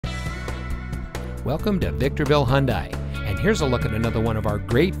Welcome to Victorville Hyundai, and here's a look at another one of our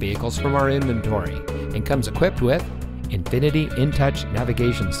great vehicles from our inventory, and comes equipped with INFINITI InTouch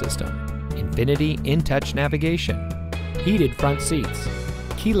navigation system, INFINITI InTouch navigation, heated front seats,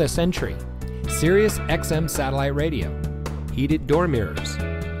 keyless entry, Sirius XM satellite radio, heated door mirrors,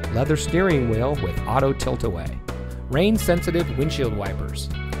 leather steering wheel with auto tilt-away, rain-sensitive windshield wipers,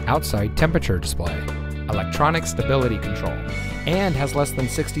 outside temperature display, electronic stability control, and has less than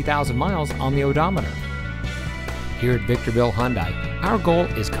 60,000 miles on the odometer. Here at Victorville Hyundai, our goal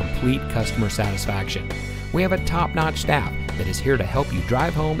is complete customer satisfaction. We have a top-notch staff that is here to help you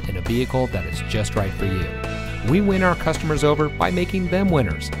drive home in a vehicle that is just right for you. We win our customers over by making them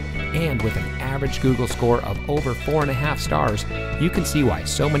winners. And with an average Google score of over 4.5 stars, you can see why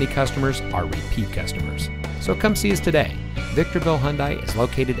so many customers are repeat customers. So come see us today. Victorville Hyundai is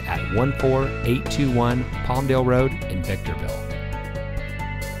located at 14821 Palmdale Road in Victorville.